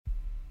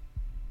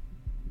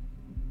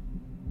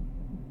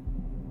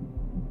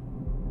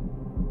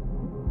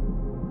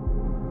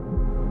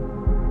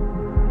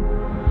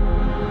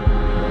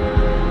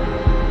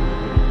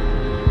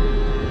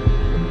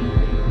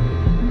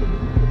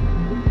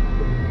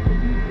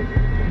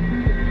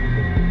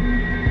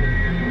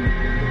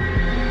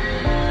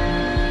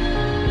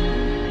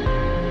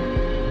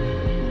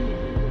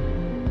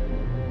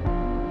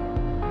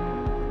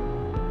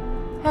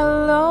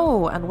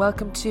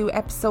welcome to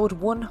episode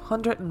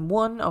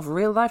 101 of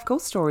Real Life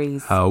Ghost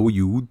Stories. How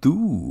you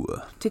do?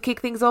 To kick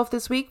things off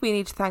this week, we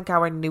need to thank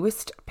our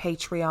newest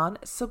Patreon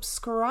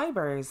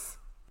subscribers.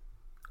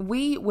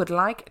 We would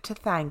like to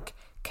thank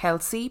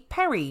Kelsey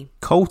Perry,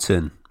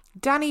 Colton,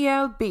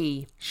 Danielle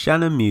B,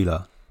 Shannon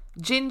Mueller,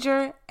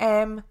 Ginger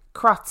M.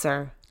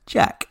 Krotzer,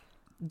 Jack,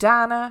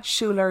 Dana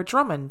Schuler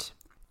Drummond,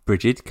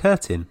 Bridget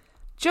Curtin,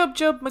 Jub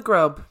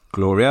McGrub,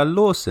 Gloria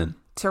Lawson,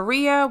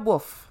 Taria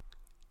Wolf,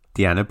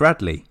 Deanna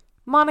Bradley,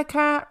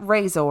 Monica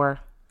Razor,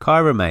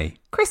 Kyra May,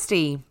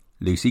 Christy,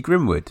 Lucy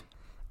Grimwood,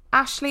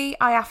 Ashley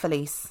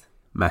Iafelis,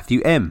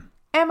 Matthew M,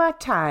 Emma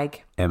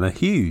Tagg, Emma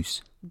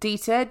Hughes,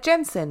 Dita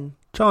Jensen,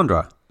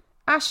 Chandra,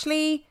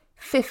 Ashley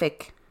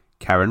Fiffick,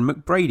 Karen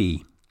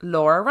McBrady,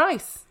 Laura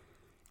Rice.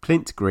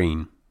 Clint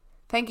Green.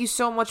 Thank you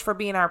so much for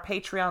being our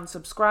Patreon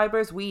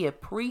subscribers. We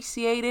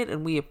appreciate it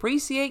and we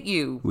appreciate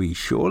you. We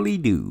surely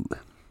do.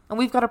 And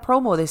we've got a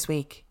promo this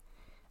week.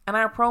 And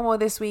our promo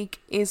this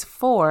week is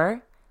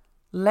for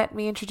Let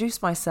Me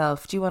Introduce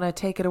Myself. Do you want to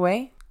take it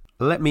away?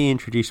 Let Me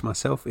Introduce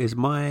Myself is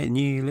my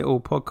new little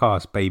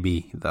podcast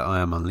baby that I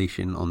am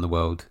unleashing on the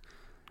world,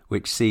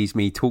 which sees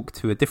me talk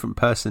to a different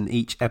person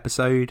each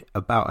episode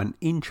about an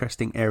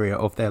interesting area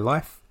of their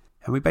life.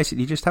 And we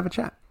basically just have a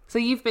chat. So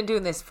you've been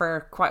doing this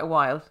for quite a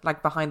while,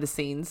 like behind the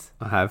scenes.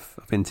 I've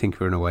been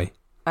tinkering away.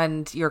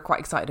 And you're quite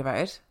excited about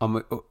it.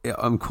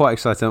 I'm quite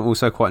excited. I'm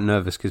also quite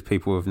nervous because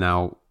people have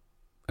now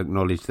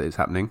acknowledged that it's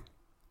happening.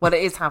 Well,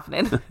 it is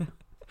happening.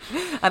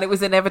 And it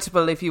was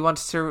inevitable if you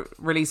wanted to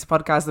release a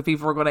podcast that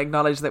people were going to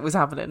acknowledge that it was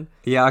happening.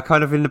 Yeah, I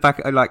kind of in the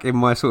back, like in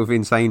my sort of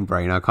insane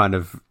brain, I kind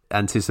of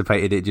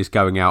anticipated it just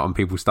going out and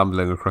people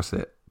stumbling across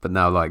it. But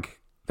now, like,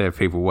 there are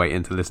people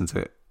waiting to listen to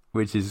it,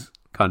 which is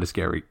kind of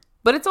scary.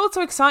 But it's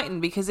also exciting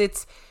because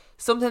it's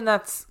something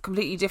that's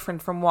completely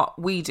different from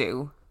what we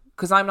do.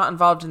 Because I'm not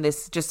involved in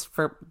this, just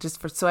for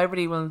so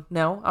everybody will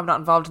know, I'm not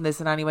involved in this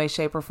in any way,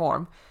 shape or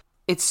form.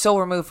 It's so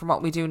removed from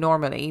what we do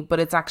normally, but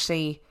it's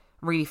actually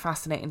really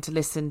fascinating to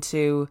listen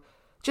to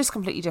just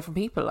completely different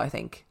people, I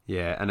think.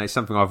 Yeah, and it's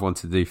something I've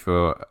wanted to do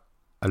for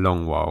a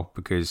long while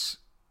because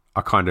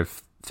I kind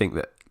of think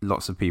that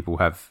lots of people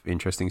have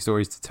interesting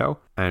stories to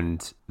tell,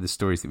 and the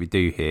stories that we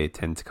do here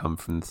tend to come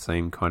from the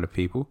same kind of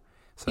people.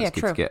 So it's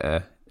good to get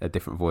a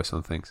different voice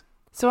on things.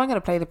 So I'm going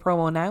to play the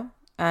promo now,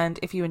 and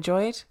if you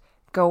enjoy it,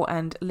 go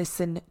and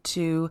listen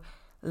to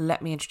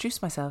Let Me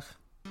Introduce Myself.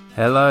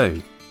 Hello,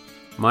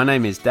 my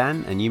name is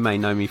Dan, and you may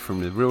know me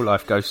from the Real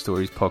Life Ghost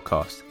Stories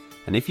podcast.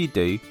 And if you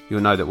do, you'll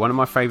know that one of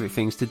my favourite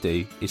things to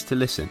do is to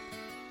listen.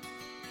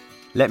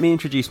 Let Me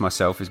Introduce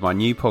Myself is my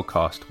new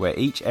podcast where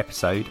each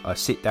episode I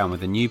sit down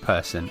with a new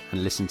person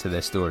and listen to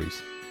their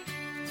stories.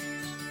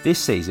 This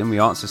season we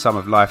answer some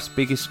of life's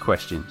biggest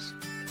questions.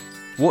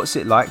 What's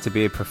it like to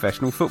be a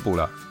professional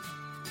footballer?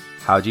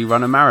 How do you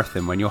run a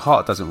marathon when your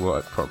heart doesn't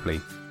work properly?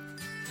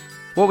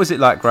 What was it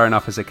like growing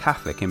up as a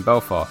Catholic in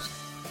Belfast?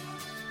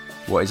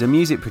 What is a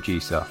music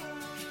producer?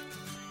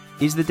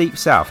 Is the Deep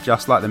South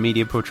just like the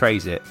media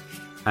portrays it?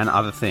 And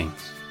other things.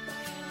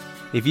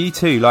 If you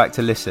too like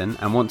to listen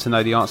and want to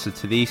know the answer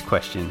to these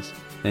questions,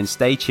 then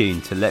stay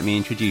tuned to Let Me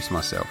Introduce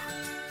Myself.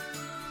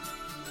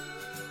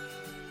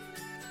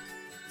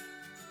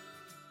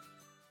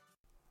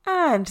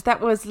 And that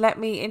was Let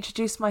Me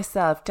Introduce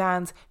Myself,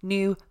 Dan's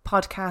new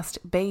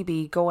podcast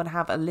baby. Go and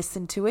have a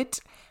listen to it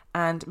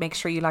and make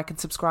sure you like and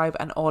subscribe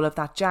and all of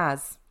that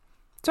jazz.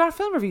 So our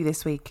film review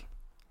this week.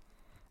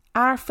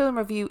 Our film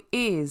review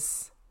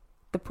is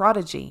The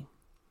Prodigy.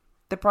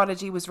 The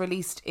Prodigy was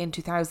released in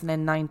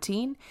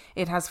 2019.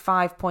 It has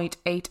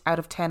 5.8 out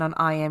of 10 on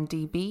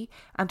IMDb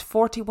and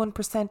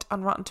 41%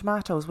 on Rotten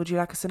Tomatoes. Would you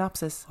like a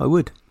synopsis? I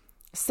would.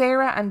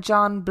 Sarah and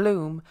John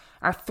Bloom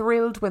are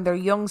thrilled when their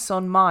young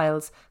son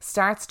Miles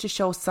starts to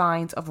show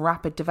signs of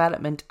rapid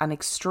development and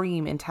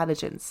extreme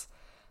intelligence.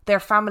 Their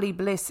family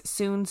bliss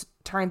soon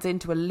turns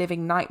into a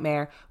living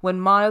nightmare when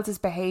Miles'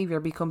 behaviour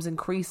becomes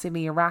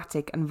increasingly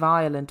erratic and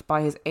violent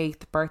by his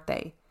 8th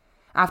birthday.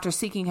 After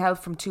seeking help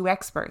from 2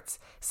 experts,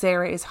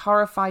 Sarah is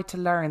horrified to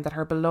learn that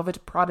her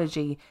beloved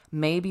prodigy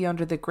may be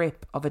under the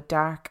grip of a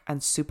dark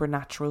and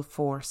supernatural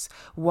force.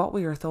 What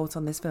were your thoughts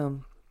on this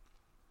film?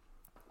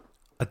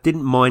 I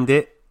didn't mind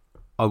it.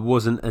 I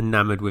wasn't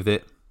enamoured with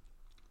it.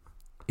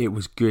 It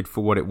was good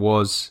for what it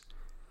was,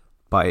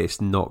 but it's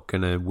not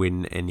going to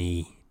win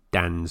any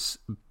Dan's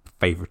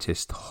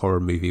favoritist horror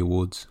movie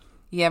awards.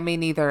 Yeah, me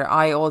neither.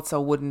 I also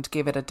wouldn't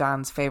give it a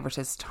Dan's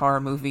favoritist horror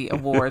movie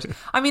award.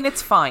 I mean,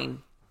 it's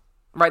fine.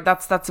 Right,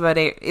 that's about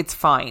it. It's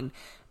fine.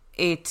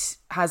 It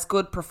has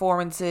good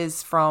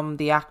performances from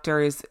the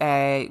actors.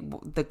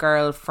 The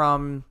girl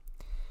from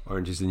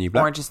Orange is the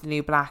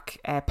New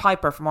Black.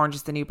 Piper from Orange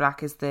is the New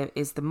Black is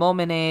the mum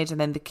in it, and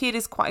then the kid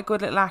is quite a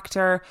good little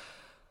actor.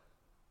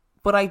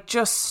 But it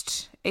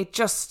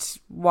just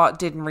what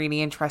didn't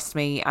really interest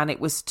me, and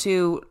it was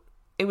too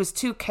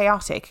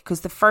chaotic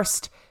because the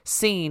first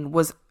scene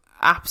was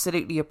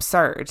absolutely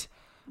absurd.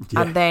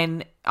 Yeah. And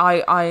then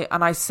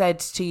I said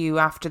to you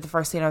after the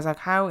first scene, I was like,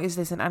 how is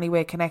this in any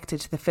way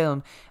connected to the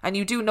film? And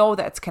you do know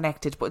that it's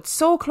connected, but it's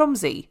so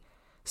clumsy.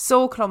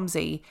 So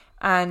clumsy.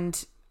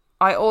 And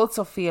I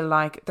also feel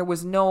like there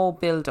was no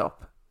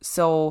build-up.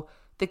 So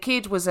the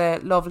kid was a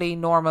lovely,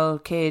 normal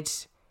kid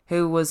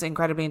who was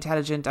incredibly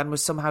intelligent and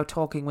was somehow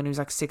talking when he was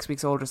like 6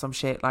 weeks old or some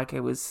shit. Like, it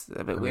was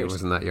a bit weird. It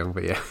wasn't that young,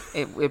 but yeah.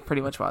 It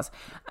pretty much was.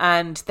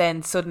 And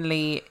then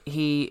suddenly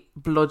he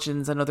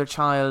bludgeons another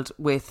child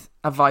with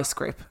a vice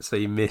grip. So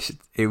you missed...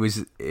 It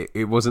wasn't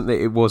that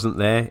it wasn't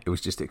there. It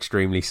was just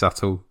extremely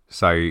subtle.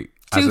 So...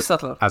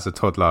 Subtle. As a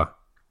toddler,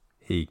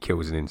 he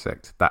kills an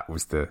insect. That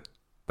was the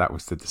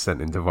descent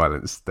into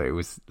violence that it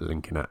was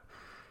linking at.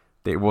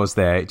 It was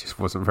there. It just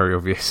wasn't very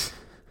obvious.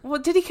 Well,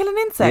 did he kill an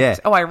insect? Yeah.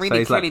 Oh, I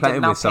really So clearly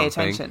did not pay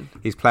attention.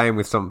 He's playing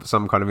with some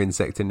kind of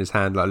insect in his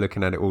hand, like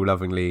looking at it all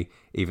lovingly,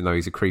 even though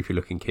he's a creepy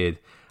looking kid.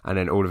 And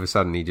then all of a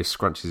sudden he just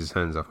scrunches his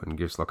hands up and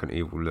gives like an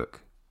evil look.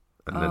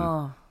 And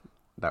then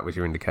that was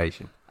your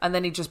indication. And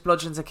then he just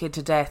bludgeons a kid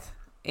to death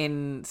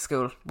in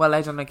school. Well,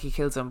 I don't think he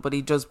kills him, but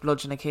he does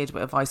bludgeon a kid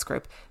with a vice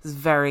grip. It's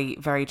very,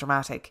 very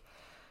dramatic.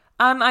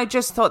 And I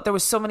just thought there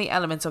was so many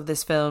elements of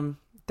this film.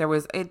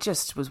 It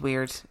just was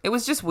weird. It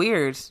was just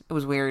weird. It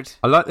was weird.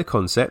 I like the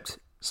concept.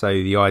 So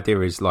the idea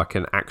is like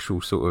an actual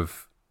sort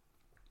of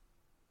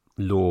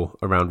law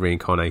around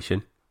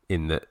reincarnation,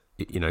 in that,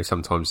 you know,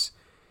 sometimes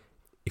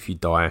if you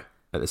die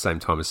at the same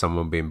time as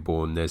someone being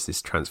born, there's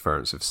this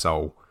transference of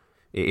soul.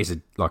 It is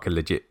like a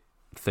legit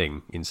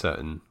thing in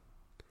certain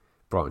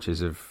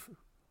branches of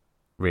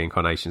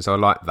reincarnation. So I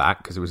like that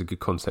because it was a good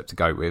concept to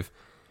go with.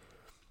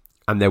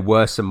 And there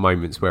were some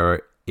moments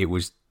where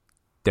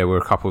there were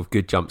a couple of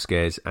good jump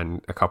scares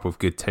and a couple of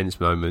good tense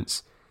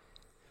moments.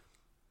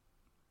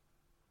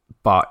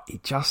 But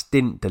it just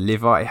didn't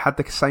deliver. It had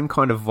the same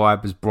kind of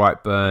vibe as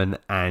Brightburn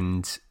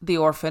and The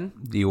Orphan,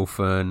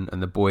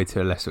 and The Boy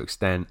to a lesser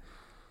extent.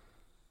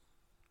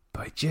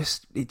 But it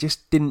just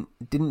didn't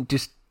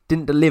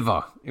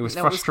deliver. It was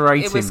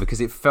frustrating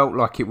because it felt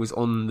like it was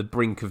on the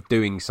brink of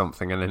doing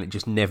something, and then it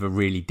just never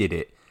really did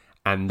it.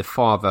 And the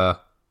father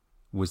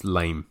was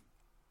lame.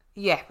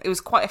 Yeah, it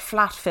was quite a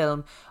flat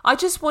film. I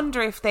just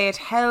wonder if they had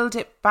held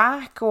it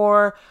back,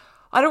 or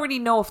I don't really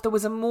know if there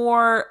was a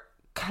more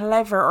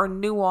clever or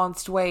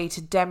nuanced way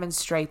to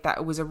demonstrate that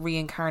it was a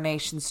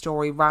reincarnation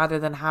story rather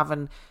than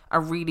having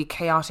a really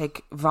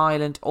chaotic,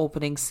 violent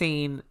opening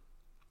scene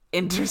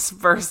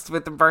interspersed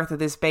with the birth of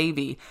this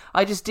baby.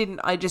 I just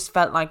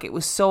felt like it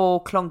was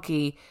so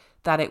clunky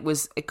that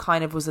it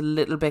kind of was a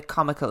little bit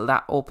comical,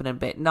 that opening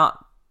bit.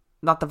 Not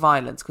the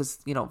violence, because,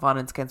 you know,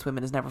 violence against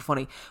women is never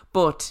funny,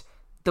 but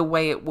the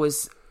way it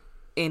was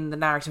in the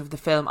narrative of the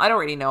film. I don't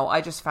really know.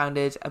 I just found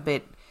it a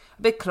bit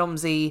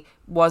clumsy,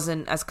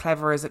 wasn't as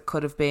clever as it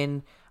could have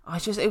been.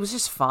 It was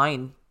just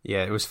fine.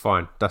 Yeah, it was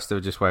fine. That's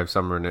the just way of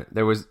summarizing it.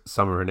 There was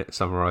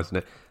summarizing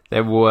it.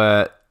 There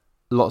were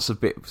lots of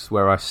bits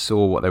where I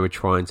saw what they were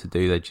trying to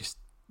do.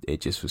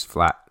 It just was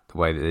flat the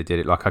way that they did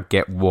it. Like, I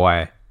get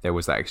why there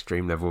was that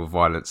extreme level of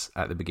violence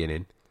at the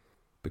beginning,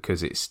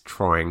 because it's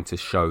trying to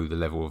show the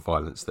level of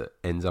violence that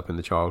ends up in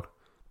the child.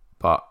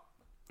 But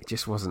it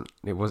just wasn't.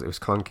 It was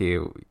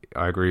clunky.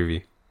 I agree with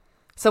you.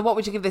 So what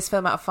would you give this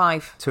film out of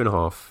 5?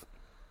 2.5.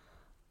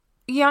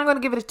 Yeah, I'm going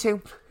to give it a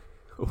 2.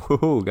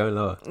 Ooh, going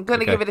lower. I'm going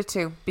to give it a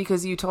 2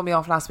 because you told me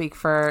off last week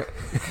for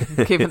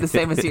giving the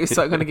same as you,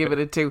 so I'm going to give it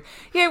a 2.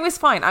 Yeah, it was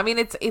fine. I mean,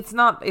 it's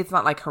not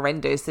like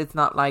horrendous. It's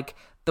not like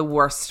the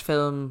worst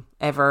film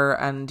ever,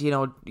 and, you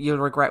know, you'll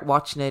regret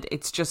watching it.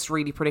 It's just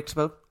really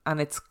predictable, and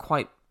it's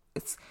quite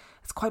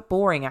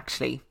boring,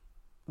 actually,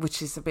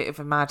 which is a bit of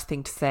a mad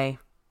thing to say.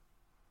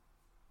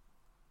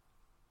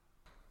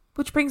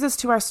 Which brings us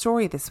to our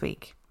story this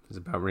week. It's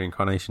about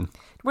reincarnation.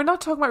 We're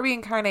not talking about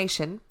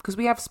reincarnation, because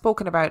we have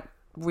spoken about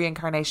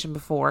reincarnation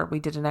before. We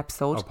did an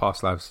episode. Oh,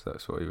 past lives,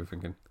 that's what you were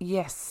thinking.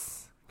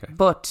 Yes. Okay.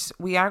 But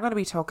we are going to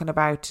be talking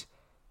about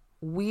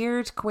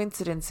weird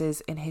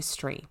coincidences in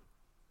history,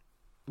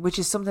 which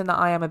is something that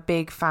I am a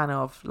big fan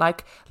of.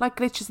 Like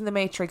glitches in the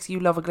Matrix. You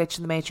love a glitch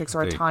in the Matrix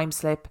or a time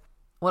slip.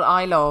 Well,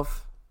 I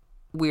love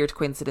weird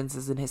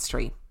coincidences in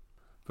history.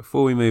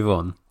 Before we move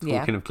on,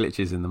 talking of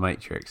glitches in the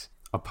Matrix,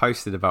 you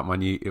posted about my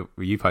new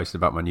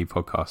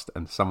podcast,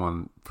 and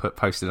someone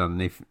posted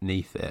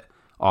underneath it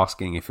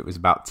asking if it was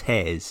about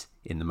tears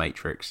in the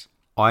Matrix.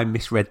 I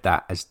misread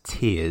that as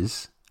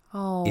tears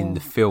in the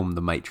film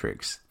The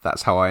Matrix.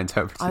 That's how I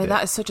interpreted it.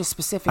 That is such a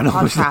specific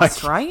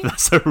podcast, right?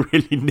 That's a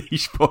really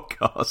niche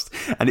podcast.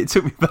 And it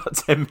took me about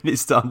 10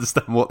 minutes to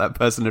understand what that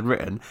person had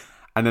written.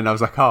 And then I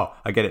was like, oh,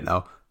 I get it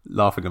now.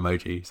 Laughing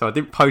emoji. So I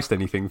didn't post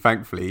anything,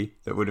 thankfully,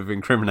 that would have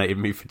incriminated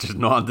me for just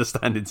not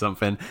understanding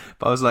something.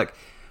 But I was like,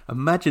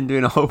 imagine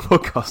doing a whole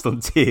podcast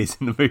on tears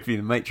in the movie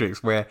The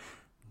Matrix where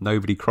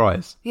nobody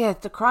cries. Yeah,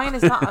 the crying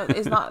is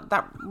not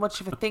that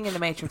much of a thing in The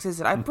Matrix, is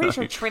it? I'm pretty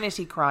sure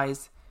Trinity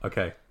cries.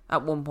 Okay.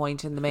 At one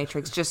point in The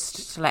Matrix,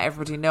 just to let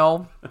everybody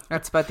know.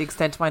 That's about the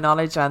extent of my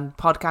knowledge, and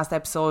podcast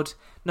episode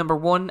number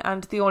 1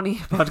 and the only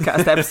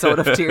podcast episode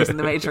of Tears in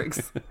the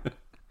Matrix.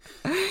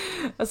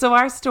 So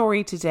our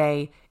story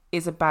today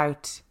is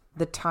about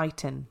the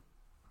Titan,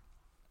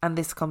 and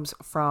this comes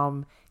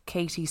from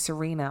Katie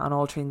Serena on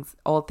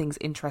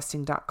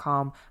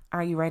allthingsinteresting.com.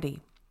 Are you ready?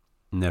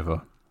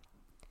 Never.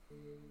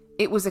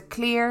 It was a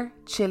clear,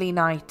 chilly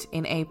night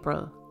in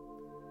April.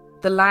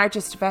 The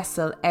largest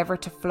vessel ever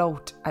to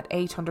float at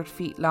 800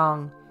 feet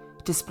long,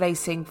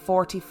 displacing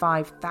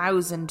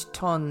 45,000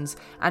 tons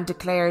and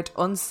declared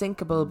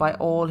unsinkable by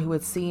all who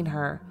had seen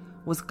her,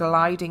 was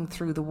gliding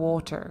through the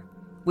water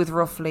with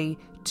roughly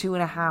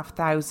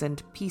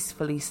 2,500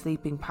 peacefully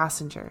sleeping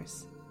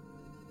passengers.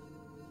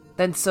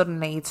 Then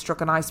suddenly it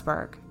struck an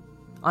iceberg.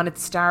 On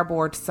its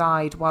starboard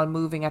side, while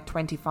moving at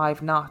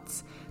 25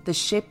 knots, the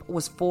ship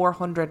was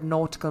 400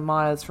 nautical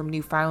miles from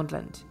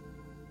Newfoundland.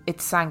 It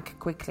sank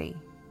quickly,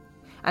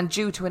 and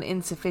due to an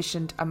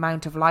insufficient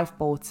amount of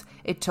lifeboats,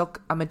 it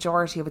took a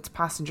majority of its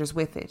passengers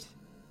with it.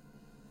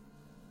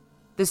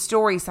 The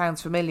story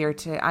sounds familiar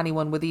to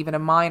anyone with even a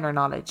minor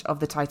knowledge of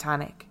the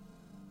Titanic.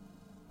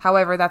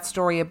 However, that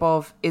story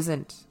above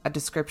isn't a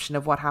description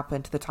of what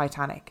happened to the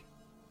Titanic.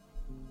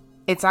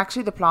 It's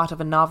actually the plot of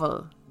a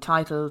novel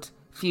titled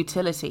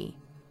Futility,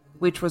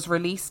 which was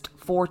released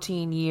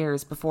 14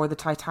 years before the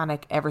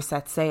Titanic ever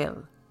set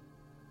sail.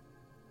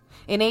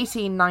 In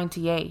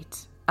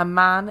 1898, a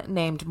man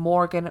named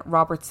Morgan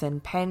Robertson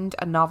penned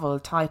a novel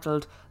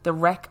titled The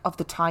Wreck of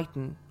the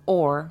Titan,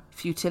 or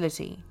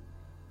Futility.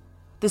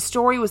 The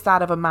story was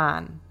that of a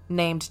man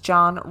named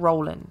John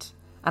Rowland,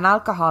 an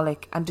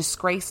alcoholic and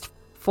disgraced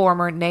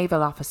former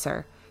naval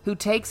officer who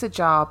takes a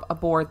job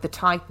aboard the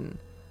Titan,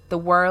 the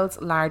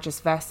world's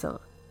largest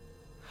vessel.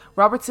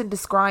 Robertson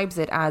describes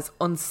it as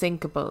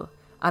unsinkable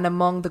and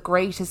among the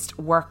greatest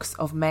works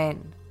of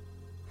men.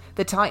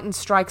 The Titan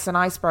strikes an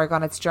iceberg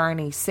on its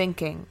journey,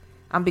 sinking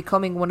and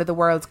becoming one of the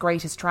world's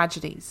greatest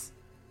tragedies.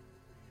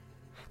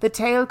 The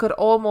tale could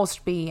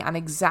almost be an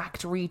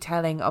exact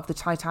retelling of the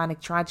Titanic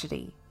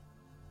tragedy,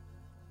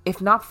 if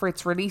not for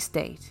its release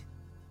date.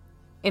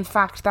 In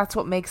fact, that's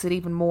what makes it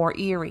even more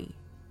eerie.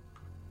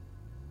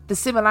 The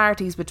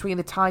similarities between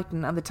the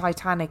Titan and the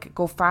Titanic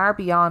go far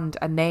beyond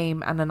a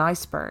name and an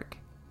iceberg.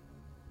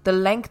 The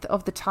length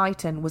of the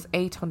Titan was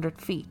 800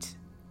 feet.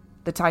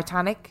 The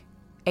Titanic,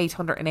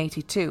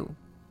 882.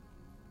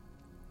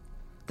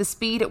 The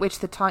speed at which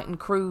the Titan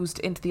cruised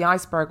into the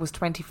iceberg was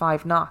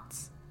 25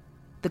 knots.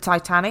 The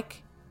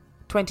Titanic,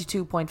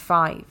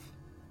 22.5.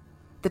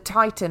 The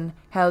Titan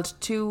held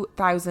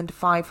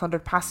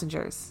 2,500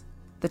 passengers.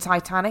 The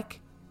Titanic,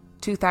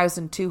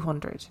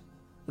 2,200,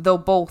 though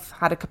both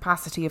had a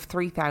capacity of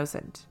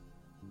 3,000.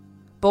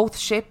 Both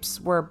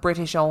ships were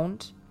British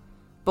owned.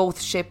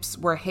 Both ships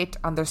were hit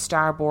on their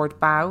starboard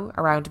bow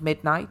around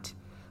midnight.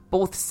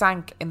 Both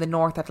sank in the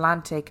North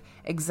Atlantic,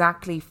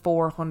 exactly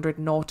 400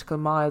 nautical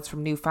miles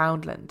from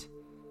Newfoundland.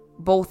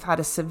 Both had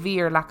a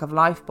severe lack of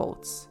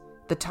lifeboats,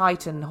 the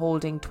Titan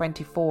holding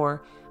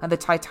 24 and the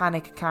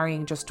Titanic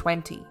carrying just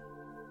 20.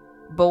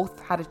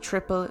 Both had a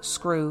triple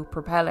screw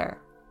propeller.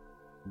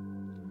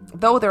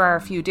 Though there are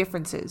a few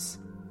differences,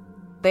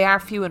 they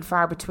are few and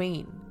far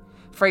between.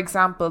 For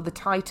example, the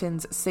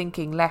Titan's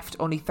sinking left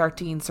only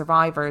 13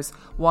 survivors,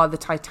 while the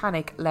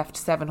Titanic left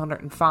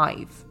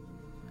 705.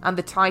 And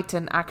the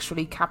Titan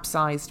actually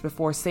capsized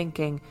before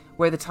sinking,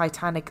 where the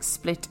Titanic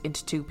split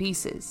into two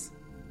pieces.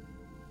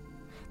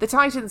 The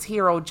Titan's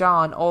hero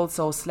John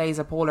also slays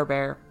a polar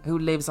bear who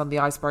lives on the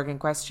iceberg in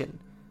question,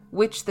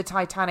 which the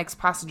Titanic's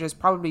passengers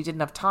probably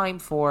didn't have time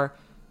for,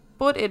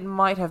 but it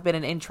might have been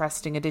an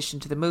interesting addition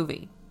to the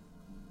movie.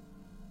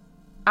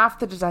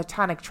 After the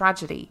Titanic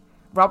tragedy,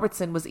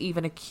 Robertson was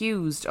even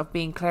accused of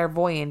being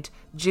clairvoyant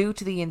due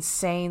to the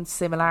insane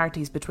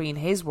similarities between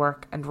his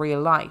work and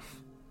real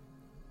life.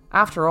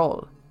 After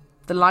all,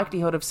 the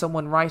likelihood of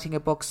someone writing a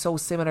book so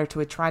similar to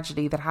a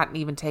tragedy that hadn't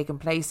even taken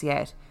place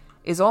yet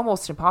is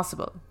almost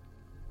impossible.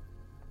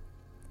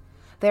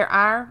 There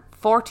are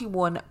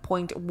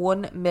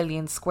 41.1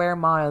 million square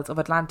miles of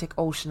Atlantic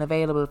Ocean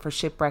available for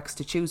shipwrecks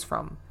to choose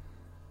from,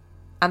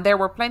 and there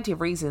were plenty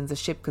of reasons a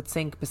ship could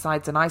sink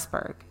besides an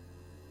iceberg.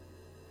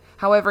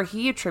 However,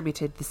 he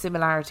attributed the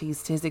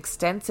similarities to his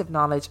extensive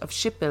knowledge of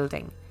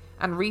shipbuilding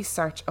and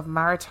research of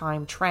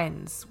maritime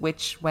trends,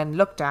 which, when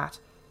looked at,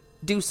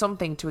 do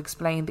something to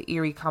explain the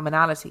eerie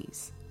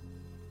commonalities.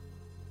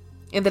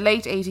 In the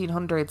late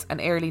 1800s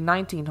and early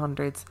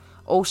 1900s,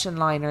 ocean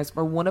liners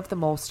were one of the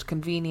most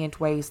convenient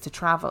ways to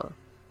travel,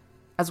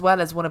 as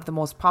well as one of the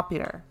most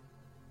popular.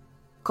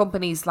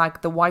 Companies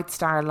like the White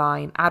Star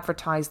Line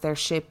advertised their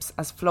ships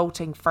as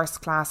floating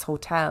first-class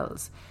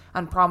hotels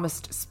and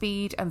promised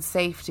speed and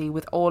safety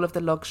with all of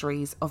the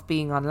luxuries of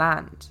being on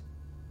land.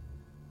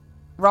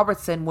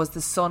 Robertson was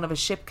the son of a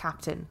ship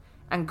captain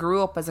and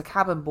grew up as a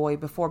cabin boy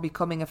before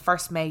becoming a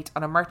first mate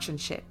on a merchant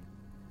ship.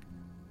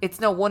 It's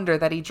no wonder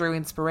that he drew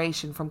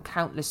inspiration from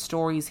countless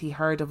stories he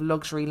heard of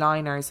luxury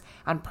liners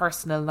and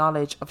personal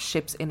knowledge of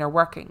ships' inner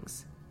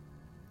workings.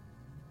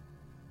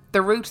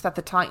 The route that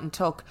the Titan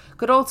took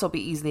could also be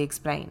easily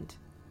explained.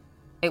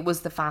 It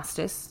was the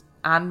fastest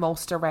and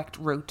most direct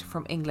route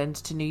from England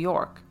to New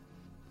York.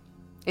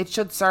 It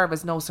should serve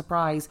as no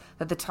surprise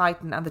that the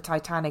Titan and the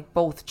Titanic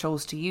both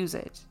chose to use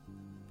it.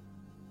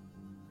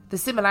 The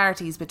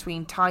similarities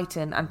between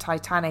Titan and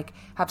Titanic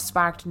have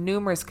sparked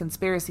numerous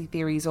conspiracy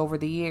theories over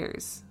the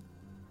years.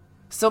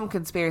 Some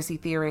conspiracy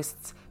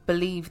theorists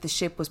believe the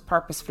ship was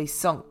purposefully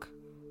sunk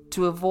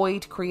to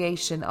avoid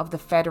creation of the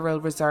Federal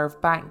Reserve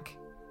Bank.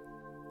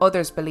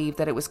 Others believe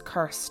that it was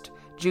cursed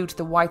due to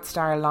the White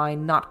Star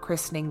Line not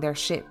christening their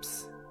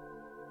ships.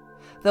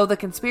 Though the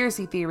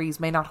conspiracy theories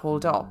may not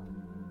hold up,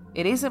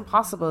 it is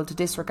impossible to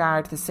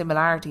disregard the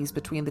similarities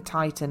between the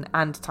Titan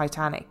and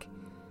Titanic,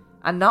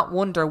 and not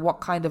wonder what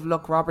kind of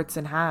luck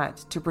Robertson had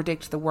to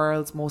predict the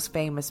world's most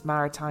famous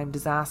maritime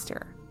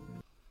disaster.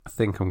 I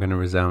think I'm going to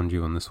resound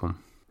you on this one.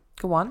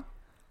 Go on.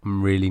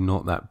 I'm really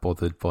not that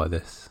bothered by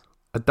this.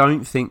 I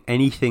don't think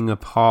anything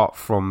apart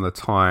from the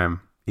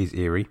time is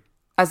eerie.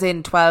 As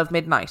in 12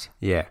 midnight?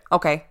 Yeah.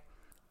 Okay.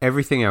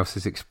 Everything else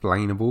is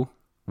explainable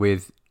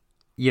with,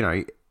 you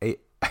know,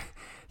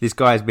 this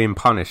guy's been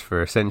punished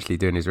for essentially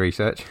doing his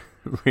research.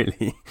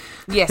 Really.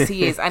 Yes,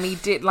 he is. And he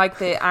did, like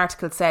the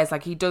article says,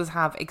 like he does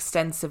have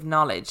extensive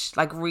knowledge,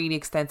 like really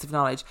extensive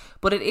knowledge.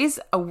 But it is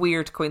a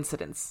weird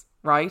coincidence,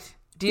 right?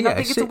 Do you not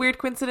think it's a weird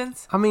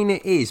coincidence? I mean,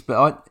 it is,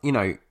 but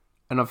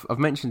and I've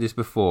mentioned this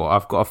before.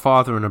 I've got a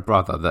father and a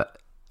brother that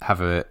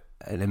have an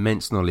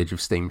immense knowledge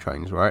of steam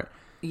trains, right?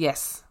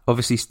 Yes.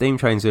 Obviously, steam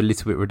trains are a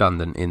little bit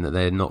redundant in that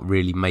they're not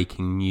really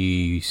making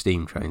new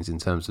steam trains in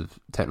terms of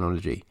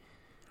technology.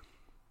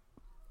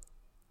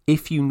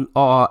 If you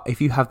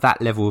have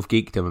that level of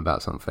geekdom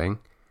about something,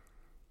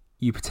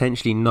 you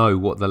potentially know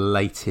what the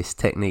latest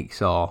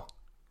techniques are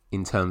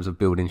in terms of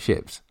building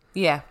ships.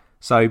 Yeah.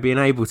 So being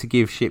able to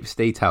give ships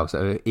details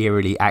that are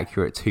eerily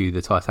accurate to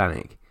the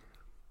Titanic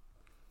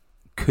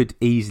could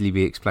easily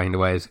be explained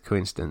away as a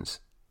coincidence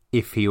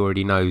if he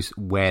already knows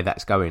where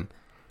that's going.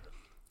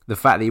 The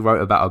fact that he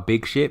wrote about a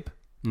big ship,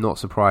 not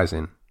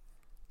surprising.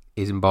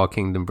 Isambard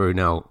Kingdom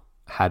Brunel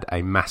had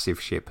a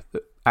massive ship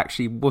that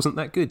actually wasn't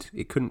that good.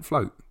 It couldn't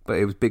float, but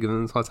it was bigger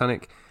than the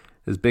Titanic.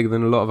 It was bigger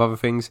than a lot of other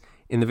things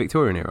in the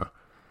Victorian era.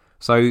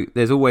 So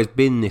there's always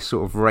been this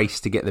sort of race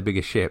to get the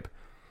bigger ship.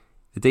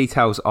 The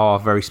details are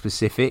very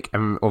specific,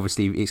 and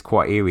obviously it's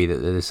quite eerie that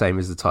they're the same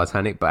as the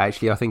Titanic, but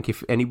actually I think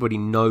if anybody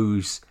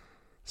knows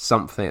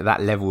something at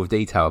that level of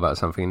detail about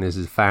something and is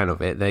a fan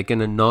of it, they're going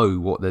to know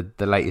what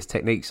the latest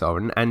techniques are,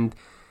 and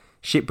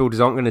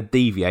shipbuilders aren't going to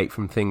deviate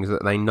from things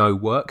that they know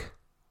work.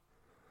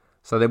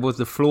 So there was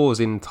the flaws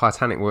in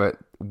Titanic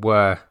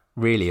were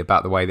really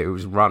about the way that it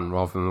was run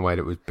rather than the way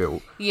that it was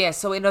built. Yeah,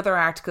 so in other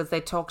articles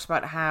they talked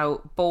about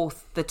how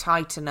both the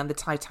Titan and the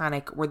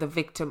Titanic were the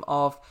victim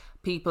of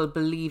people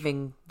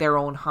believing their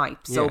own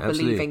hype. So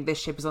believing this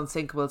ship is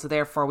unsinkable, so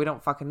therefore we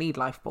don't fucking need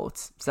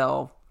lifeboats.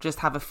 So just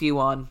have a few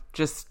on,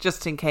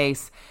 just in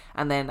case.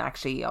 And then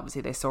actually,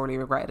 obviously, they sorely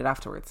regretted it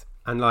afterwards.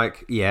 And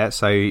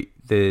so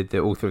the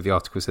author of the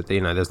article said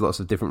that, there's lots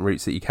of different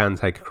routes that you can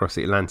take across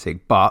the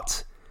Atlantic,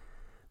 but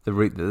the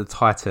route that the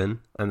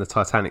Titan and the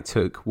Titanic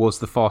took was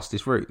the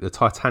fastest route. The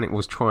Titanic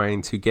was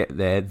trying to get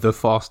there the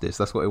fastest.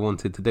 That's what it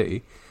wanted to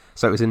do.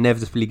 So it was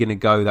inevitably going to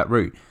go that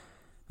route.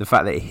 The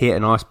fact that it hit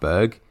an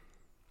iceberg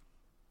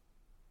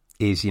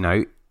is,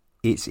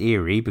 it's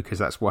eerie because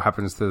that's what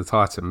happens to the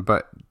Titan.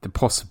 But the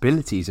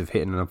possibilities of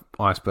hitting an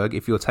iceberg,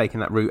 if you're taking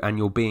that route and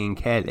you're being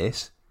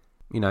careless,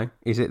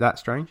 is it that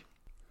strange?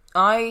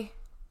 I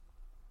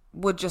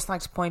would just like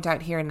to point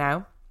out here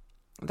now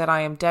that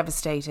I am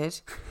devastated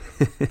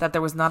that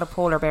there was not a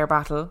polar bear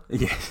battle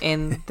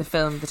in the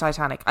film The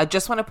Titanic. I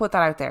just want to put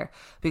that out there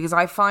because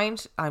I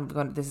find,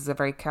 this is a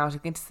very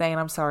chaotic thing to say and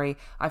I'm sorry,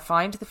 I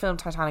find the film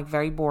Titanic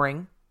very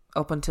boring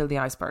up until the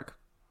iceberg.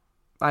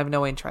 I have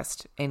no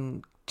interest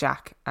in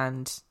Jack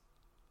and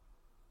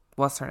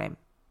what's her name?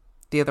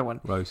 The other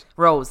one.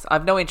 Rose. I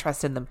have no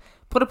interest in them.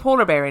 Put a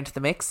polar bear into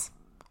the mix.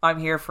 I'm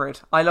here for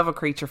it. I love a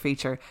creature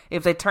feature.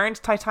 If they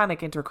turned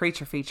Titanic into a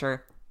creature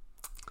feature,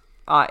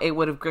 it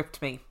would have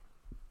gripped me.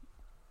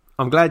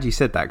 I'm glad you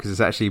said that because this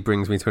actually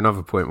brings me to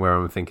another point where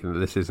I'm thinking that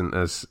this isn't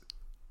as,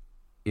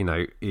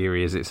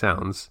 eerie as it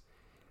sounds.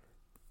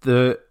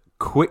 The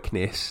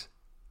quickness,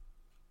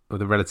 or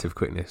the relative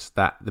quickness,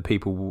 that the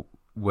people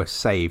were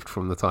saved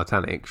from the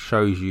Titanic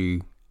shows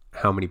you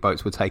how many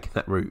boats were taking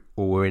that route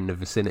or were in the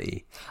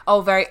vicinity.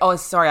 Sorry,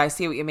 I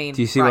see what you mean.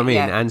 Do you see what I mean?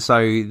 Yeah. And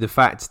so the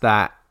fact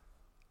that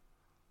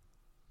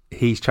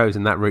he's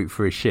chosen that route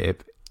for his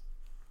ship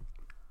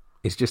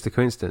is just a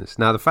coincidence.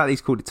 Now, the fact that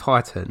he's called it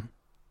Titan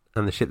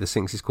and the ship that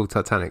sinks is called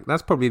Titanic,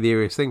 that's probably the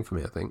eeriest thing for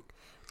me, I think.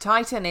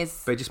 Titan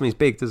is... But it just means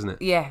big, doesn't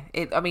it? Yeah.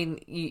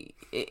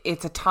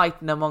 It's a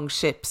Titan among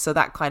ships, so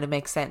that kind of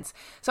makes sense.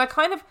 So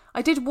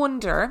I did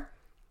wonder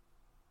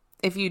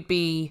if you'd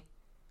be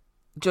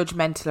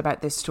judgmental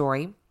about this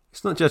story.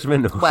 It's not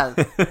judgmental. Well,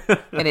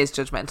 it is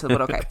judgmental,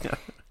 but okay.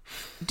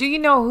 Do you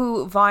know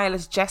who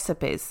Violet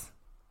Jessop is?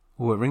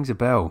 Oh, it rings a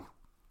bell.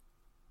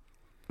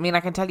 I mean, I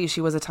can tell you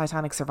she was a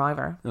Titanic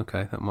survivor.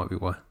 Okay, that might be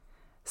why.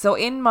 So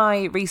in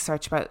my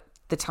research about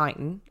the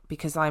Titan,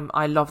 because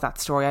I love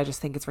that story, I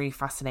just think it's really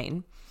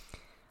fascinating,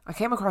 I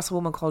came across a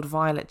woman called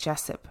Violet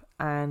Jessop,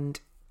 and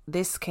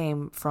this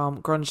came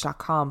from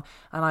grunge.com,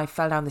 and I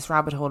fell down this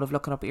rabbit hole of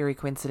looking up eerie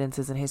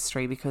coincidences in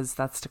history because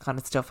that's the kind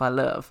of stuff I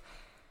love.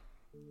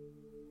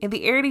 In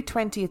the early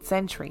 20th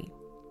century,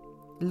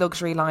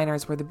 luxury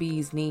liners were the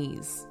bee's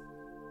knees.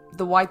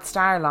 The White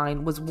Star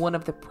Line was one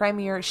of the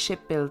premier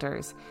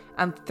shipbuilders,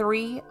 and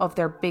 3 of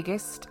their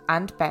biggest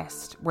and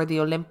best were the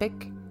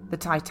Olympic, the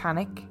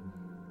Titanic,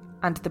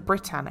 and the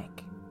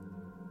Britannic.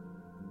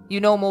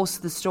 You know most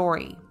of the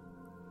story.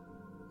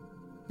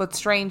 But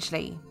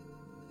strangely,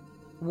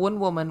 one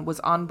woman was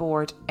on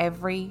board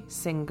every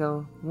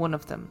single one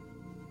of them.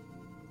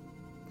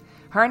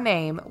 Her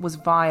name was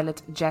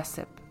Violet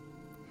Jessop,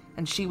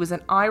 and she was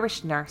an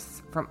Irish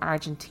nurse from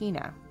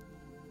Argentina.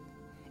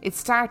 It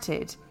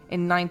started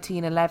in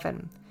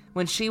 1911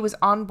 when she was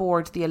on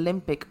board the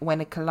Olympic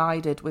when it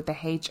collided with the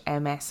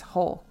HMS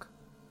Hawke.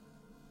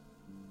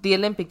 The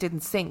Olympic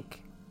didn't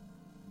sink,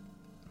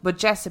 but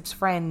Jessop's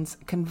friends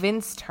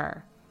convinced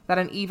her that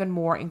an even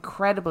more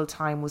incredible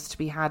time was to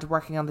be had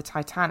working on the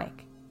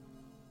Titanic.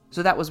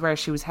 So that was where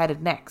she was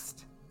headed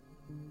next.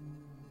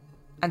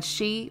 And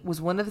she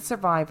was one of the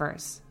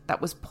survivors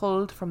that was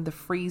pulled from the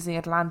freezing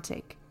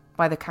Atlantic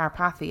by the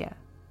Carpathia.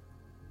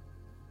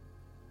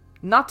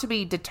 Not to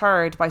be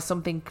deterred by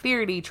something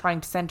clearly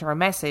trying to send her a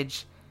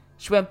message,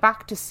 she went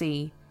back to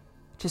sea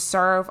to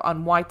serve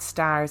on White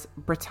Star's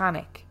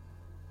Britannic,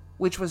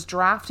 which was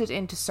drafted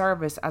into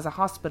service as a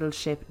hospital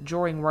ship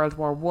during World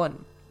War I.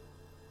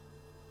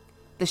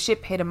 The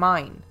ship hit a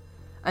mine,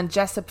 and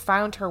Jessop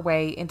found her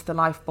way into the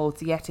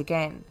lifeboats yet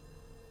again.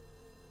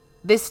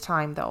 This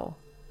time, though,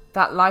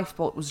 that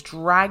lifeboat was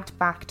dragged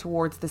back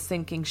towards the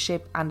sinking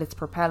ship and its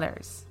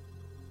propellers.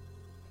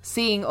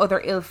 Seeing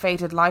other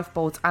ill-fated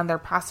lifeboats and their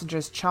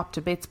passengers chopped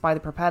to bits by the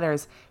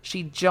propellers,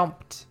 she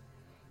jumped,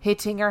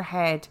 hitting her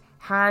head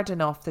hard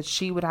enough that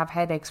she would have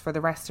headaches for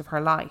the rest of her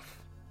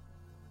life.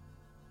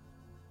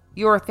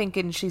 You're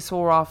thinking she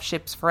swore off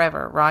ships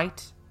forever,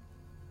 right?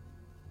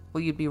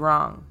 Well, you'd be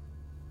wrong.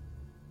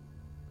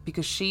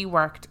 Because she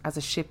worked as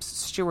a ship's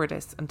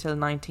stewardess until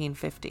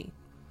 1950.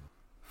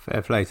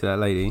 Fair play to that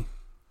lady.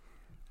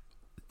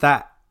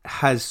 That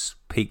has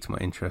piqued my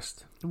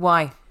interest.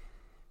 Why?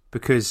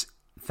 Because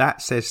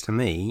that says to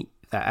me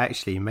that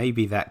actually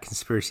maybe that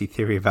conspiracy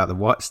theory about the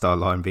White Star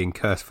Line being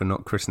cursed for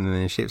not christening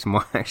their ships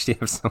might actually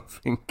have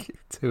something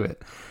to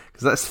it.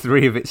 Because that's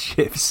 3 of its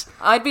ships.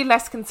 I'd be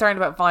less concerned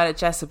about Violet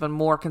Jessop and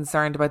more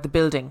concerned about the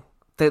building,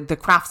 the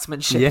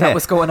craftsmanship that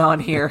was going on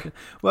here.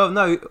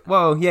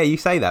 Yeah, you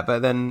say that,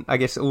 but then I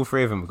guess all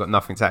 3 of them have got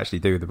nothing to actually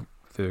do with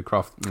the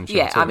craftsmanship.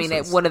 Yeah, I mean,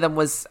 one of them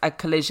was a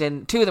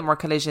collision, 2 of them were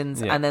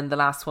collisions, and then the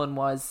last one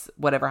was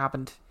whatever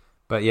happened.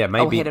 But yeah,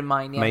 maybe hit in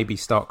mine, yeah. Maybe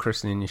start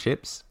christening your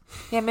ships.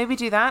 Yeah, maybe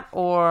do that,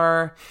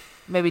 or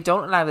maybe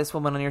don't allow this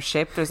woman on your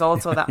ship. There's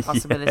also that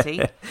possibility.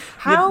 Yeah.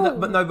 How?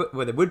 But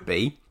there would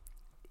be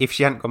if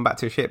she hadn't gone back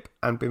to a ship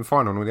and been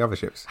fine on all the other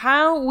ships.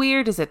 How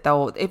weird is it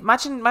though?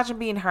 Imagine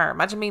being her.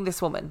 Imagine being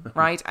this woman,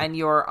 right? And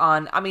you're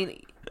on. I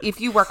mean, if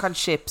you work on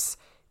ships,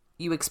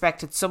 you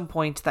expect at some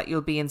point that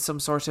you'll be in some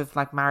sort of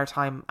like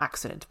maritime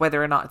accident,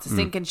 whether or not it's a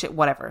sinking ship,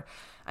 whatever.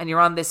 And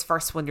you're on this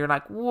first one, you're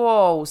like,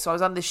 whoa, so I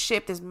was on this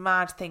ship, this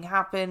mad thing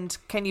happened.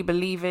 Can you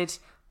believe it?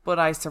 But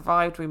I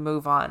survived, we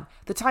move on.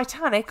 The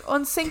Titanic,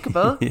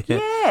 unsinkable.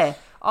 Yeah,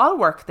 I'll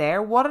work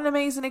there. What an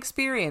amazing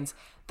experience.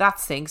 That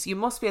sinks. You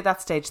must be at that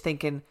stage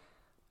thinking,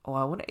 oh,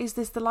 I wonder, is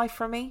this the life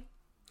for me?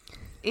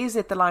 Is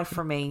it the life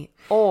for me?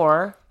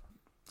 Or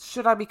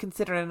should I be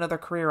considering another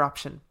career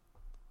option?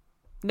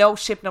 No,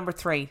 ship number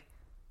 3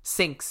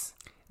 sinks.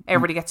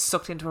 Everybody gets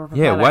sucked into a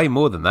propeller. Yeah, way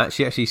more than that.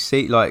 She actually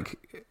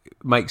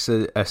makes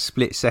a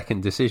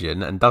split-second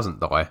decision and doesn't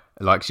die.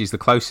 Like, she's the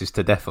closest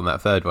to death on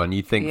that third one.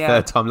 You'd think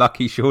third time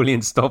lucky, surely,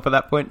 and stop at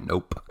that point?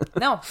 Nope.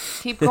 No,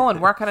 keep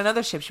going. Work on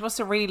another ship. She must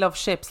have really loved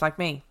ships like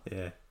me.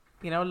 Yeah.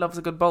 You know, loves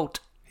a good boat.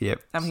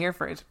 Yep. I'm here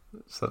for it.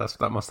 So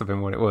that must have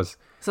been what it was.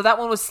 So that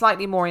one was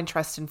slightly more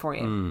interesting for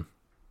you.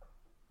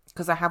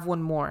 Because I have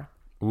one more.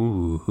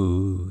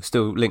 Ooh.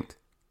 Still linked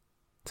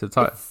to the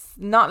Titanic? It's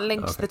not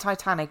linked to the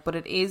Titanic, but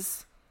it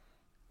is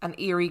an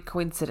eerie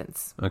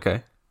coincidence.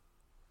 Okay.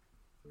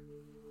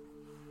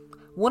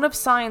 One of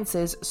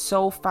science's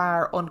so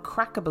far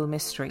uncrackable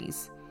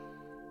mysteries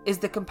is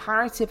the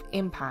comparative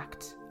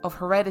impact of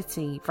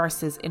heredity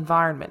versus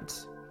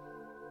environment.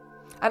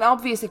 An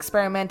obvious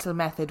experimental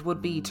method would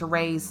be to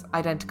raise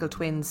identical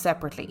twins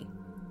separately,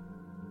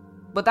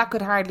 but that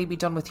could hardly be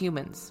done with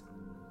humans.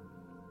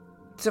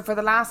 So for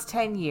the last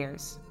 10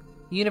 years,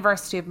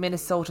 University of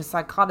Minnesota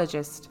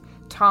psychologist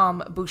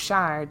Tom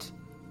Bouchard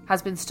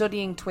has been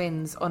studying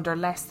twins under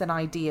less than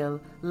ideal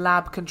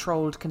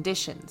lab-controlled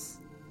conditions.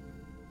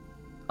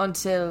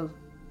 Until,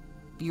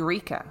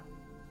 eureka,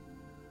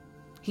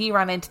 he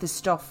ran into the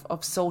stuff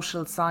of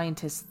social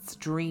scientists'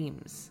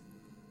 dreams.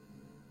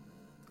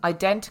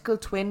 Identical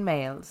twin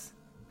males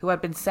who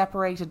had been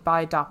separated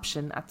by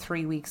adoption at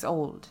 3 weeks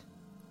old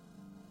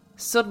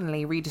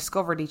suddenly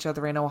rediscovered each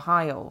other in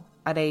Ohio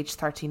at age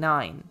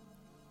 39.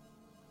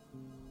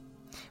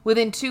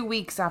 Within 2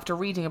 weeks after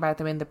reading about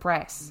them in the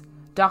press,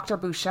 Dr.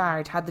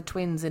 Bouchard had the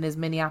twins in his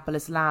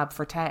Minneapolis lab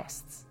for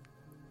tests.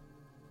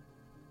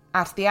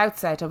 At the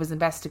outset of his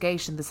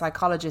investigation, the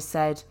psychologist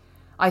said,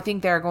 "I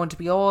think there are going to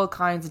be all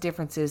kinds of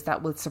differences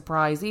that will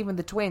surprise even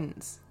the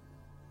twins."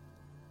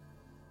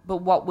 But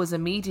what was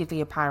immediately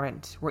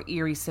apparent were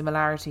eerie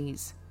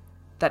similarities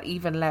that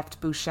even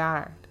left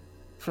Bouchard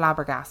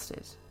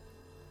flabbergasted.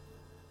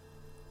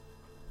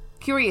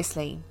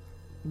 Curiously,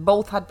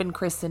 both had been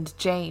christened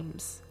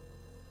James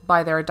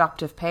by their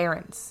adoptive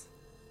parents,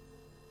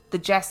 the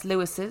Jess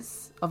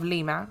Lewises of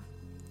Lima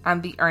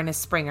and the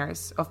Ernest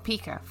Springers of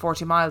Pica,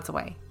 40 miles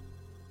away.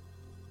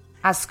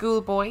 As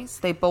schoolboys,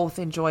 they both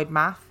enjoyed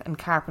math and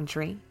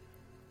carpentry,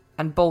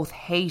 and both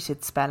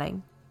hated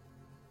spelling.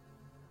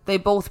 They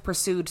both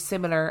pursued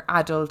similar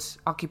adult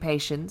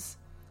occupations.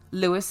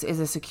 Lewis is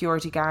a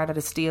security guard at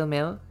a steel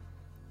mill,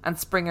 and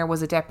Springer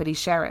was a deputy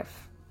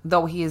sheriff,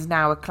 though he is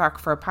now a clerk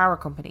for a power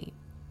company.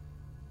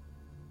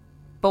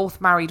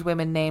 Both married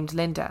women named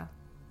Linda,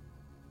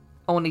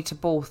 only to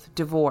both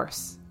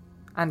divorce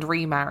and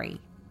remarry,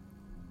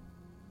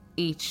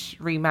 each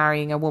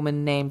remarrying a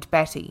woman named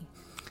Betty.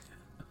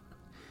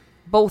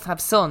 Both have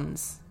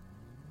sons,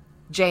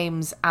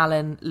 James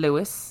Allen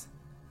Lewis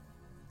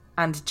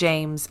and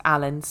James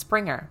Allen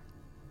Springer.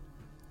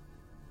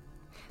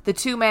 The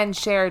two men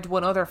shared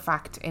one other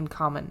fact in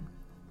common.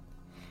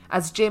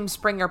 As Jim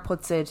Springer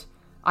puts it,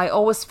 I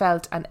always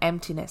felt an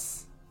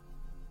emptiness.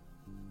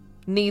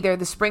 Neither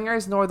the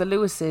Springers nor the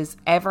Lewises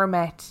ever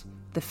met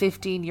the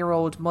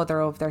 15-year-old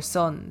mother of their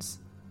sons,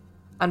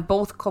 and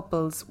both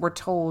couples were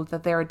told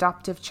that their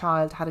adoptive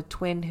child had a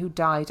twin who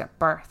died at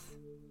birth.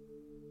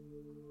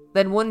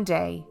 Then one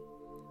day,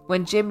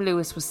 when Jim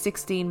Lewis was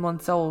 16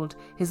 months old,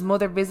 his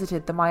mother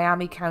visited the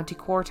Miami County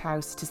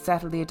Courthouse to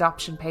settle the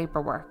adoption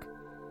paperwork,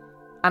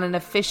 and an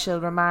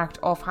official remarked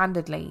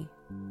offhandedly,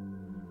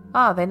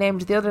 they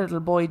named the other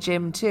little boy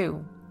Jim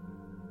too.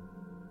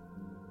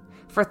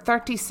 For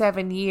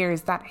 37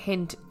 years that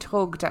hint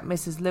tugged at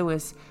Mrs.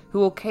 Lewis,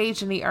 who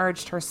occasionally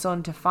urged her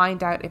son to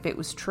find out if it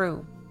was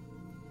true.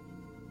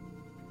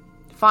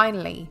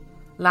 Finally,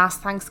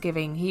 last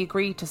Thanksgiving, he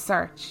agreed to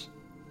search,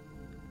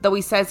 though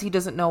he says he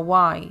doesn't know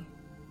why.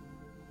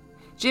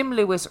 Jim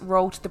Lewis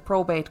wrote the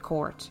probate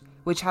court,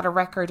 which had a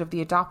record of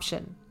the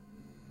adoption,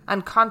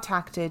 and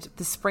contacted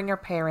the Springer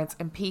parents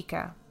in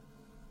Pica.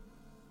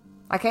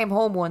 I came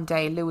home one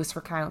day, Lewis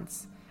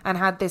recounts, and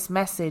had this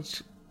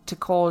message to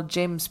call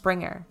Jim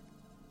Springer.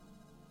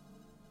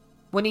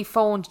 When he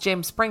phoned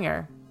Jim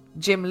Springer,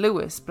 Jim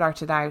Lewis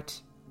blurted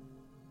out,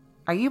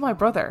 "Are you my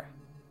brother?"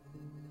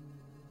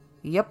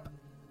 "Yep,"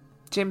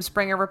 Jim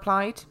Springer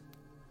replied.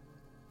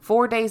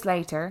 4 days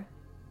later,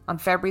 on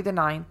February the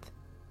 9th,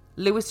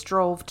 Lewis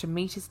drove to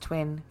meet his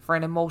twin for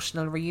an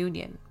emotional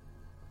reunion.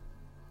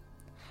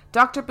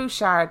 Dr.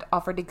 Bouchard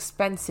offered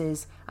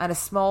expenses and a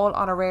small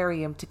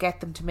honorarium to get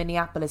them to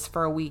Minneapolis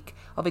for a week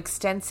of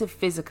extensive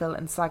physical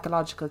and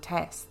psychological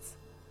tests.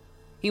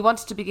 He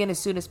wanted to begin as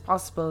soon as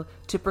possible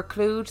to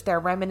preclude their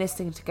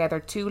reminiscing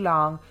together too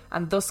long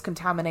and thus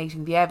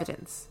contaminating the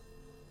evidence.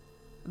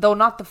 Though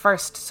not the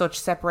first such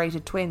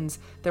separated twins,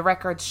 the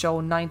records show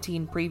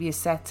 19 previous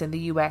sets in the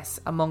US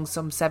among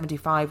some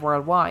 75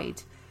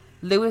 worldwide.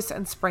 Lewis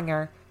and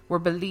Springer were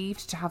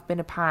believed to have been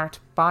apart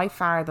by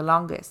far the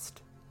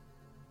longest.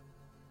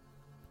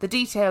 The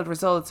detailed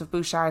results of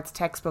Bouchard's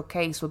textbook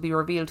case will be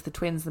revealed to the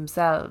twins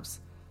themselves,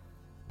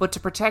 but to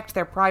protect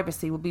their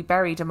privacy will be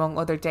buried among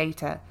other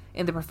data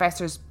in the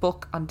professor's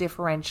book on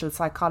differential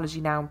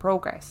psychology now in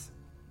progress.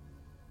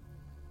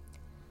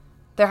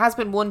 There has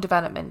been one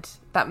development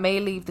that may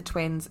leave the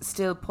twins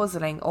still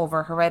puzzling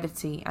over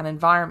heredity and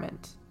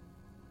environment.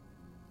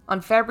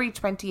 On February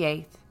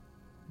 28th,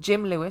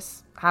 Jim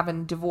Lewis,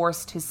 having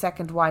divorced his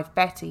second wife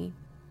Betty,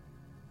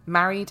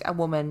 married a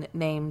woman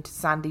named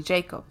Sandy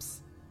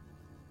Jacobs.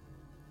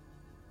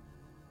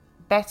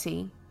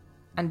 Betty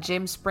and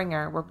Jim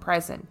Springer were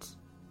present,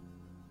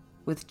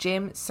 with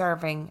Jim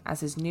serving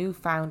as his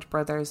newfound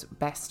brother's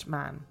best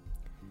man.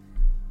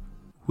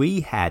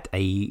 We had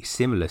a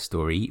similar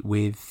story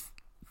with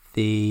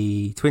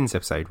the twins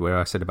episode where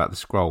I said about the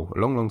scroll a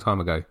long, long time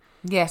ago.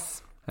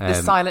 Yes, the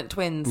silent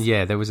twins.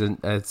 Yeah, there was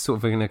a sort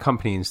of an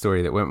accompanying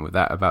story that went with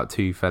that about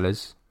two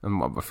fellas,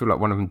 and I feel like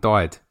one of them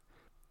died,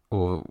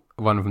 or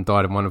one of them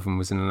died and one of them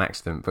was in an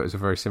accident, but it was a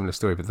very similar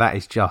story. But that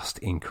is just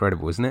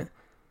incredible, isn't it?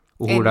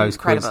 All those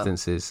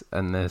coincidences,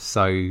 and they're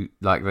so,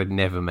 like, they'd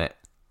never met.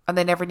 And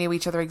they never knew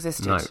each other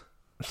existed. No.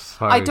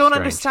 So I don't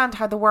understand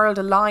how the world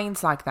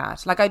aligns like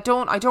that. Like, I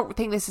don't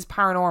think this is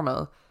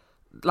paranormal.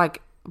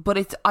 Like, but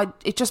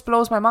it just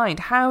blows my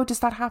mind. How does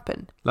that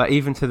happen? Like,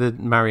 even to the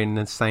marrying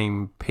the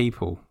same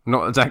people.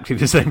 Not exactly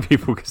the same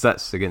people, because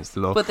that's against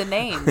the law. But the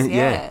names,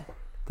 yeah.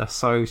 That's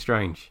so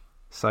strange.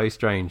 So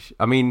strange.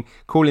 I mean,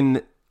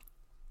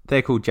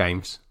 they're called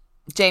James.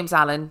 James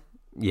Allen.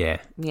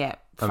 Yeah. Yeah.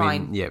 Fine. I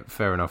mean, yeah,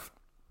 fair enough.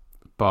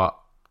 But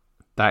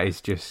that is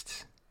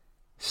just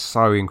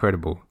so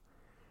incredible.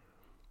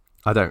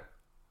 I think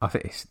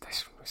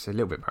it's a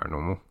little bit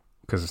paranormal,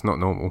 because it's not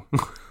normal.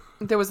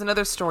 There was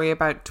another story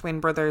about twin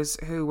brothers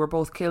who were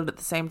both killed at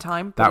the same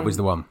time. That was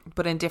the one.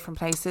 But in different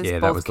places. Yeah,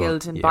 both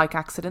killed in bike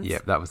accidents. Yeah,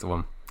 that was the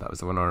one. That was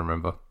the one I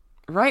remember.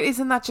 Right?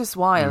 Isn't that just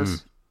wild?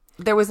 Mm.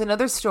 There was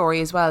another story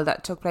as well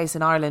that took place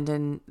in Ireland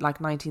in like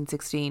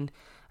 1916,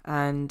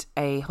 and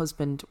a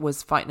husband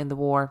was fighting in the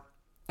war,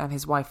 and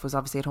his wife was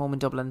obviously at home in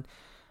Dublin,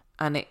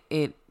 and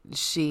it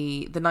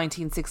the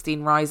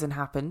 1916 Rising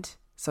happened.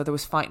 So there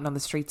was fighting on the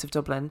streets of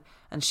Dublin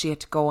and she had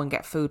to go and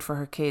get food for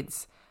her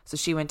kids. So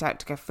she went out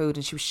to get food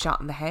and she was shot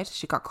in the head.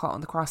 She got caught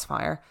in the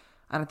crossfire.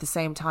 And at the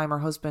same time, her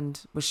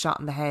husband was shot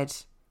in the head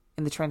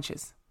in the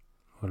trenches.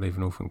 Or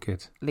leaving orphan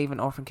kids. Leaving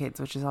orphan kids,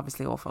 which is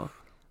obviously awful.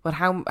 But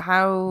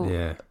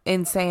how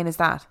insane is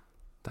that?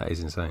 That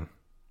is insane.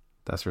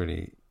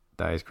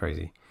 That is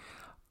crazy.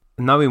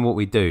 Knowing what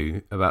we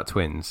do about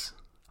twins,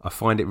 I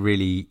find it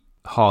really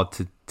hard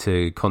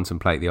to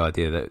contemplate the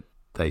idea that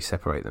they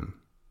separate them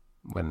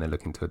when they're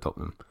looking to adopt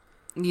them.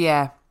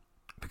 Yeah.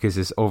 Because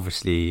there's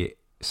obviously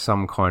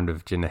some kind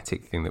of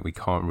genetic thing that we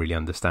can't really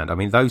understand. I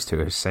mean, those two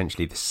are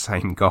essentially the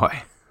same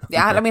guy.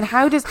 Yeah, I mean,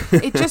 how does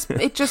it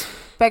just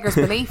beggars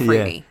belief,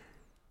 really.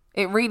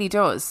 Yeah. It really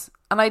does.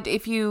 And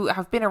if you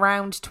have been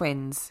around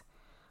twins,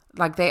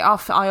 like I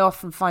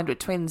often find with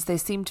twins, they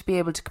seem to be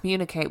able to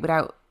communicate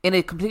in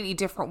a completely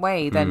different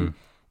way than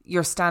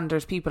your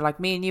standard people. Like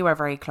me and you are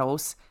very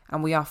close,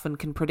 and we often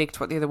can predict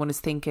what the other one is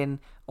thinking,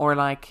 or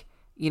like,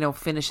 you know,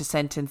 finish a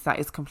sentence that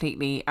is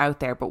completely out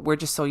there, but we're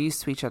just so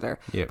used to each other.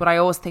 Yeah. But I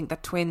always think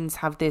that twins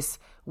have this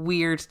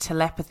weird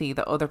telepathy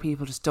that other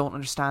people just don't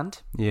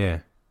understand. Yeah.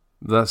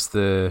 That's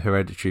the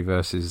hereditary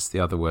versus the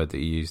other word that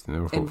you used in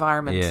the report.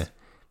 Environment. Yeah.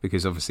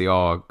 Because obviously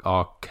our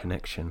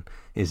connection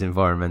is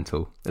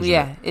environmental.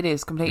 Yeah, it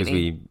is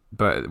completely.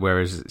 But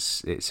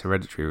whereas it's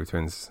hereditary with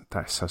twins,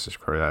 that's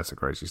a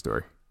crazy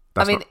story.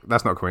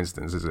 That's not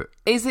coincidence, is it?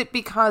 Is it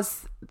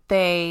because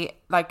they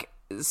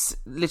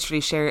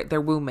literally share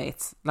their womb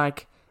mates?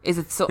 Like, is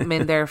it something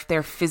in their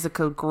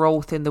physical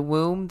growth in the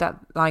womb that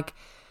like?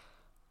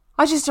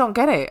 I just don't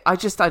get it. I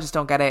just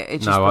don't get it.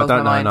 It just blows I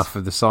don't my know mind. enough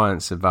of the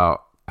science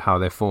about how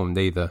they're formed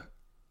either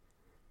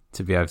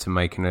to be able to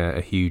make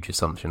a huge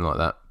assumption like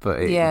that. But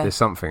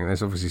there's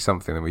obviously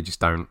something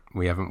that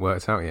we haven't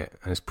worked out yet,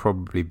 and it's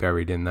probably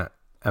buried in that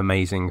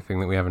amazing thing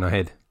that we have in our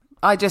head.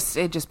 It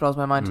just blows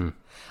my mind.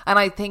 And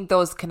I think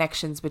those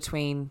connections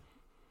between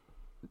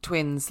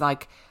twins,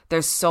 like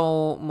there's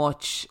so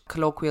much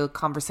colloquial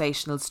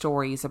conversational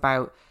stories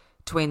about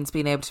twins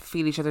being able to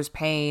feel each other's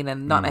pain,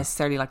 and not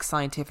necessarily like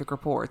scientific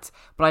reports,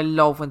 but I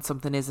love when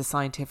something is a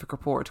scientific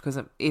report, because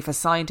if a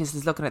scientist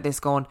is looking at this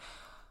going,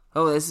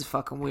 oh, this is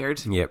fucking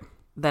weird,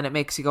 then it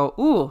makes you go,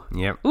 ooh,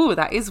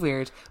 that is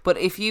weird. But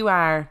if you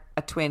are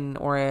a twin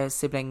or a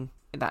sibling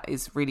that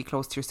is really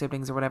close to your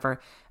siblings or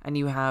whatever, and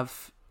you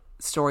have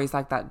stories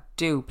like that,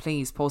 do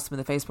please post them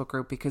in the Facebook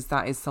group, because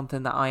that is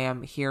something that I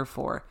am here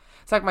for.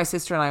 It's like my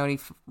sister and I only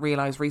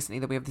realised recently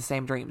that we have the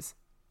same dreams,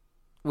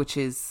 which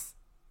is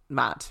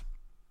mad.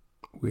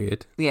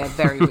 Weird. Yeah,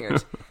 very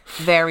weird.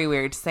 Very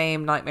weird.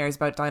 Same nightmares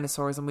about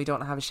dinosaurs, and we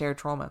don't have a shared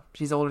trauma.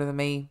 She's older than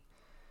me.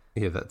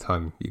 Yeah, that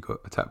time you got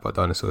attacked by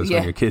dinosaurs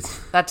when you were kids.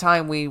 That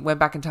time we went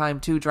back in time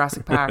to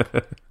Jurassic Park.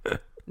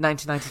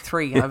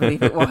 1993, I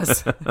believe it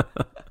was.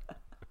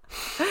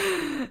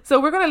 So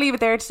we're going to leave it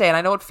there today, and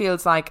I know it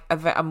feels like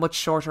a much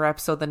shorter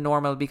episode than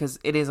normal, because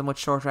it is a much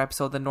shorter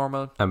episode than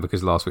normal. And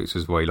because last week's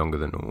was way longer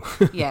than normal.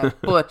 Yeah,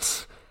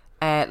 but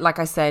like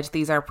I said,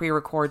 these are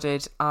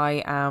pre-recorded.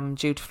 I am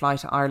due to fly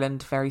to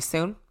Ireland very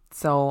soon,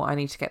 so I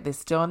need to get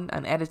this done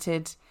and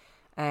edited.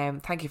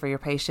 Thank you for your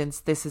patience.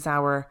 This is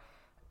our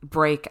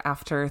break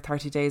after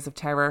 30 days of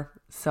terror.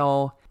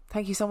 So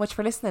thank you so much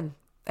for listening.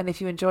 And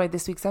if you enjoyed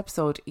this week's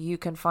episode, you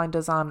can find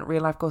us on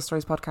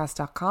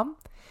reallifeghoststoriespodcast.com,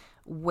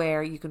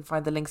 where you can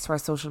find the links to our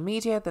social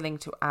media, the link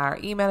to our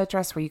email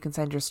address where you can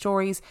send your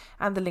stories,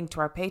 and the link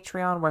to our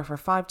Patreon, where for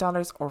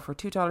 $5 or for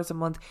 $2 a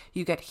month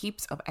you get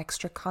heaps of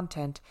extra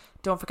content.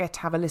 Don't forget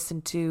to have a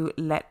listen to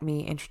Let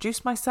Me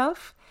Introduce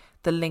Myself.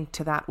 The link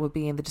to that will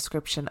be in the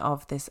description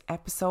of this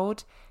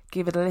episode.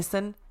 Give it a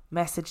listen.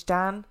 Message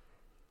Dan.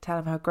 Tell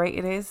him how great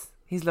it is.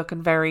 He's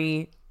looking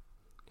very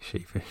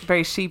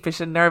sheepish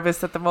and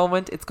nervous at the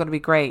moment. It's going to be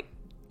great.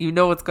 You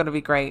know it's going to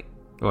be great.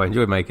 Well, I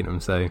enjoy making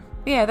them, so...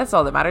 Yeah, that's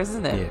all that matters,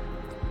 isn't it?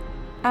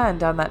 Yeah.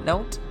 And on that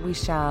note, we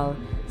shall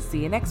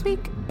see you next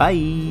week.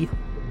 Bye!